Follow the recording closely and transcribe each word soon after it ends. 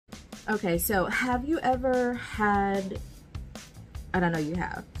Okay, so have you ever had, I don't know you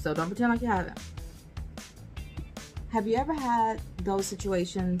have, so don't pretend like you haven't. Have you ever had those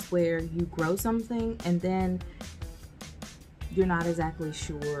situations where you grow something and then you're not exactly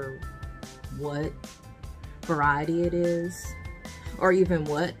sure what variety it is or even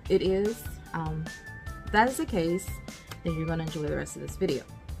what it is? If that is the case, then you're going to enjoy the rest of this video.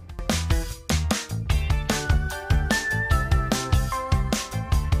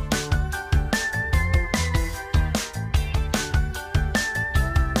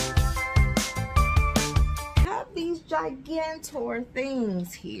 Gigantor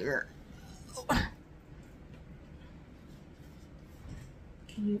things here.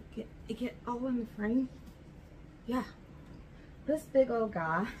 Can you get all in the frame? Yeah. This big old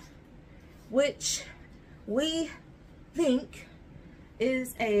guy, which we think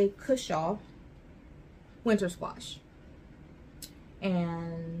is a Cushaw winter squash.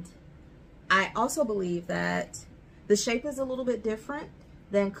 And I also believe that the shape is a little bit different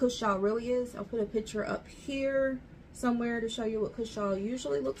than Cushaw really is. I'll put a picture up here somewhere to show you what Cushaw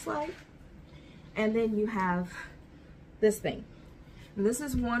usually looks like. And then you have this thing. And this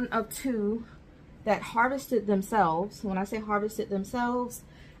is one of two that harvested themselves. When I say harvested themselves,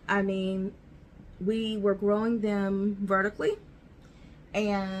 I mean we were growing them vertically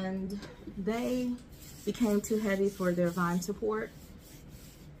and they became too heavy for their vine support,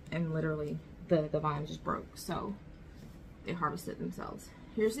 and literally the vine just broke, so they harvested themselves.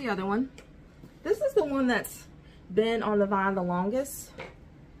 Here's the other one. This is the one that's been on the vine the longest.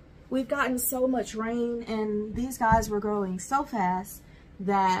 We've gotten so much rain and these guys were growing so fast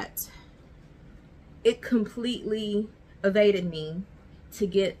that it completely evaded me to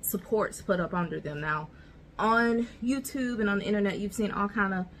get supports put up under them. Now on YouTube and on the internet, you've seen all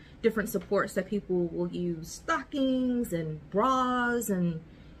kind of different supports that people will use, stockings and bras and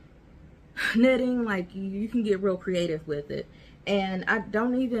knitting. Like you can get real creative with it, and I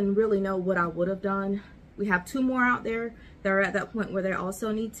don't even really know what I would have done. We have two more out there that are at that point where they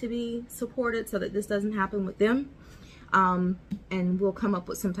also need to be supported so that this doesn't happen with them. And we'll come up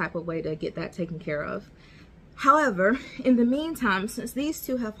with some type of way to get that taken care of. However, in the meantime, since these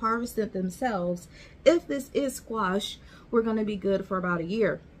two have harvested themselves, if this is squash, we're going to be good for about a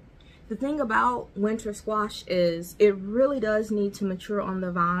year. The thing about winter squash is it really does need to mature on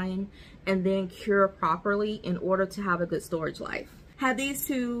the vine and then cure properly in order to have a good storage life. Had these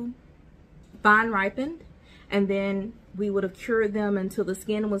two vine ripened, and then we would have cured them until the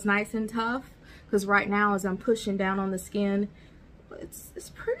skin was nice and tough, because right now as I'm pushing down on the skin,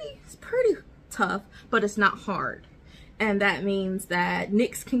 it's pretty tough, but it's not hard. And that means that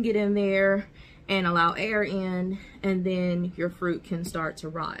nicks can get in there and allow air in, and then your fruit can start to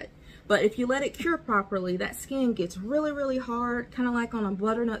rot. But if you let it cure properly, that skin gets really hard, kind of like on a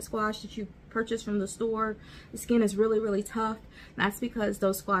butternut squash that you purchase from the store. The skin is really tough. That's because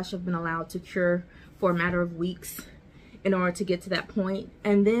those squash have been allowed to cure for a matter of weeks in order to get to that point,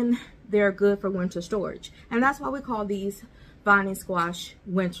 and then they're good for winter storage. And that's why we call these vining squash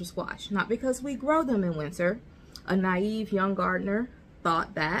winter squash, not because we grow them in winter. A naive young gardener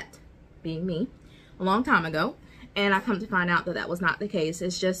thought that, being me, a long time ago, and I come to find out that that was not the case.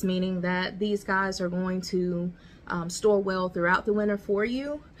 It's just meaning that these guys are going to store well throughout the winter for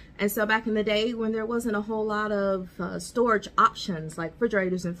you. And so back in the day when there wasn't a whole lot of storage options like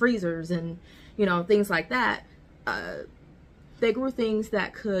refrigerators and freezers and things like that, they grew things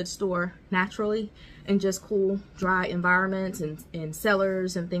that could store naturally in just cool, dry environments and in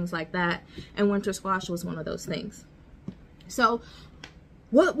cellars and things like that. And winter squash was one of those things. So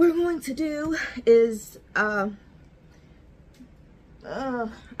what we're going to do is, I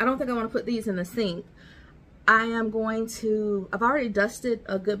don't think I want to put these in the sink. I've already dusted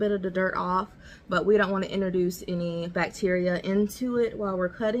a good bit of the dirt off, but we don't want to introduce any bacteria into it while we're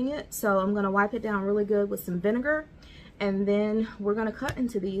cutting it. So I'm going to wipe it down really good with some vinegar, and then we're going to cut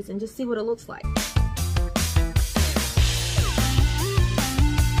into these and just see what it looks like.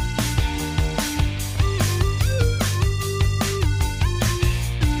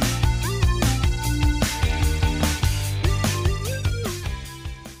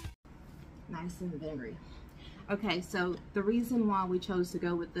 Nice and vinegary. Okay, so the reason why we chose to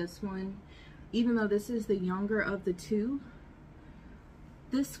go with this one, even though this is the younger of the two,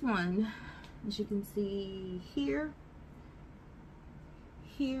 this one, as you can see here,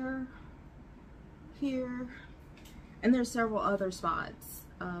 here, and there's several other spots,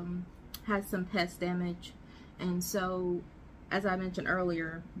 has some pest damage. And so, as I mentioned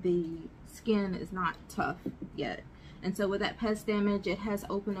earlier, the skin is not tough yet. And so with that pest damage, it has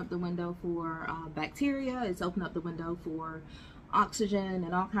opened up the window for bacteria. It's opened up the window for oxygen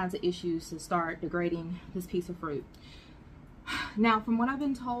and all kinds of issues to start degrading this piece of fruit. Now, from what I've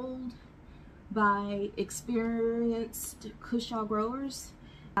been told by experienced Kushal growers,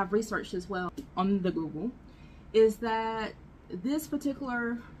 I've researched as well on the Google, is that this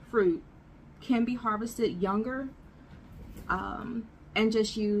particular fruit can be harvested younger and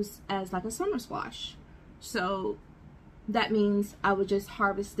just used as like a summer squash. So that means I would just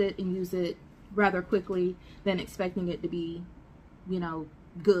harvest it and use it rather quickly than expecting it to be, you know,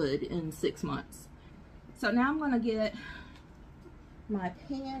 good in 6 months. So now I'm going to get my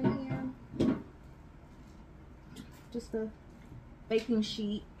pan here, just a baking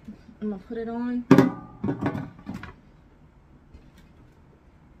sheet. I'm going to put it on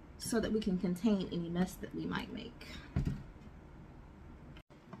so that we can contain any mess that we might make.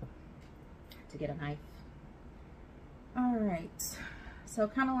 To get a knife. All right, so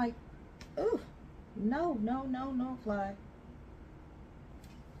kind of like, ooh, no fly.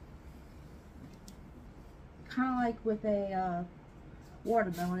 Kind of like with a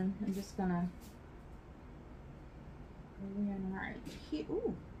watermelon. I'm just gonna go in right here.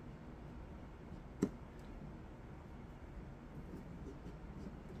 Ooh.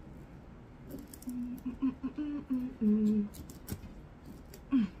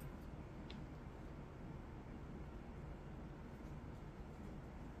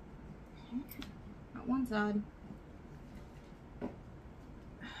 Not one side.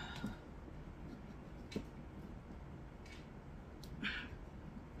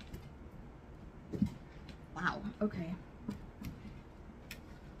 Wow, okay.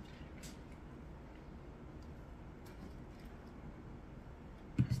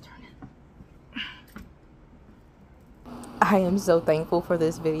 Let's turn it. I am so thankful for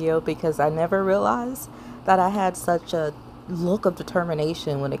this video because I never realized that I had such a look of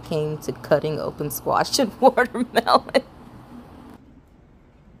determination when it came to cutting open squash and watermelon.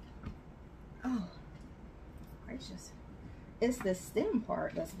 Oh, gracious. It's the stem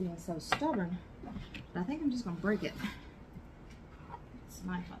part that's being so stubborn. I think I'm just gonna break it. It's a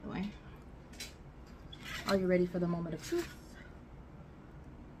knife, by the way. Are you ready for the moment of truth?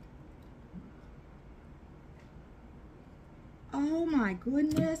 Oh my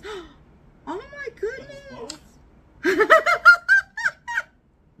goodness. Oh my goodness.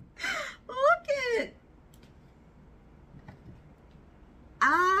 Look it.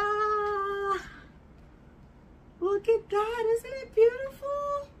 Ah. Look at that. Isn't it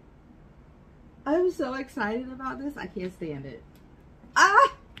beautiful? I'm so excited about this. I can't stand it.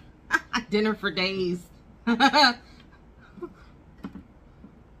 Ah. Dinner for days. Look at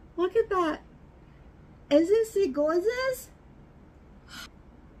that. Isn't it gorgeous?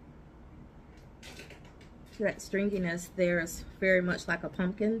 That stringiness there is very much like a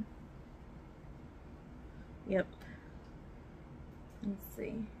pumpkin. Yep. Let's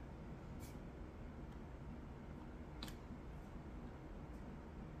see.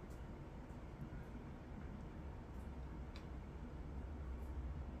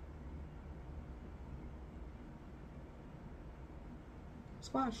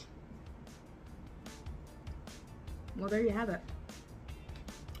 Squash. Well, there you have it.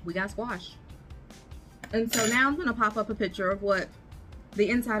 We got squash. And so now I'm going to pop up a picture of what the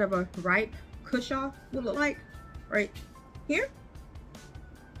inside of a ripe Kusha would look like right here.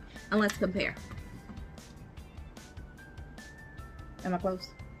 And let's compare. Am I close?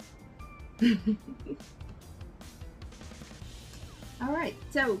 All right,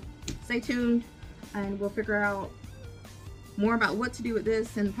 so stay tuned and we'll figure out more about what to do with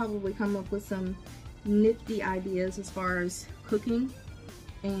this and probably come up with some nifty ideas as far as cooking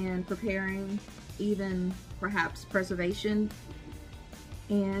and preparing, even perhaps preservation.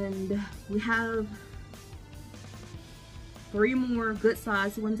 And we have 3 more good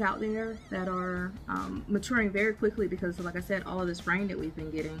sized ones out there that are maturing very quickly because, like I said, all of this rain that we've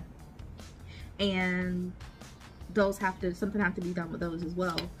been getting, and those something have to be done with those as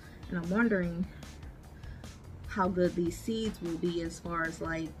well. And I'm wondering how good these seeds will be as far as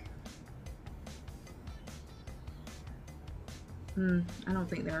like, I don't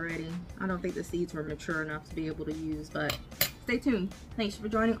think they're ready. I don't think the seeds were mature enough to be able to use, but stay tuned. Thanks for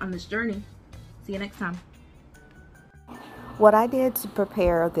joining on this journey. See you next time. What I did to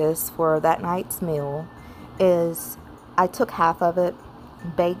prepare this for that night's meal is I took half of it,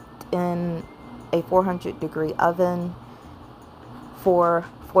 baked in a 400-degree oven for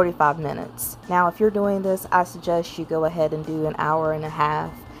 45 minutes. Now, if you're doing this, I suggest you go ahead and do an hour and a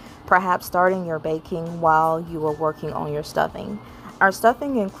half, perhaps starting your baking while you were working on your stuffing. Our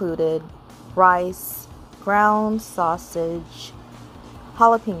stuffing included rice, ground sausage,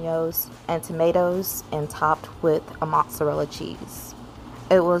 jalapenos, and tomatoes, and topped with a mozzarella cheese.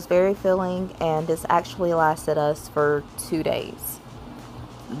 It was very filling, and this actually lasted us for 2 days.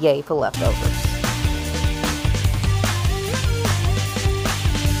 Yay for leftovers.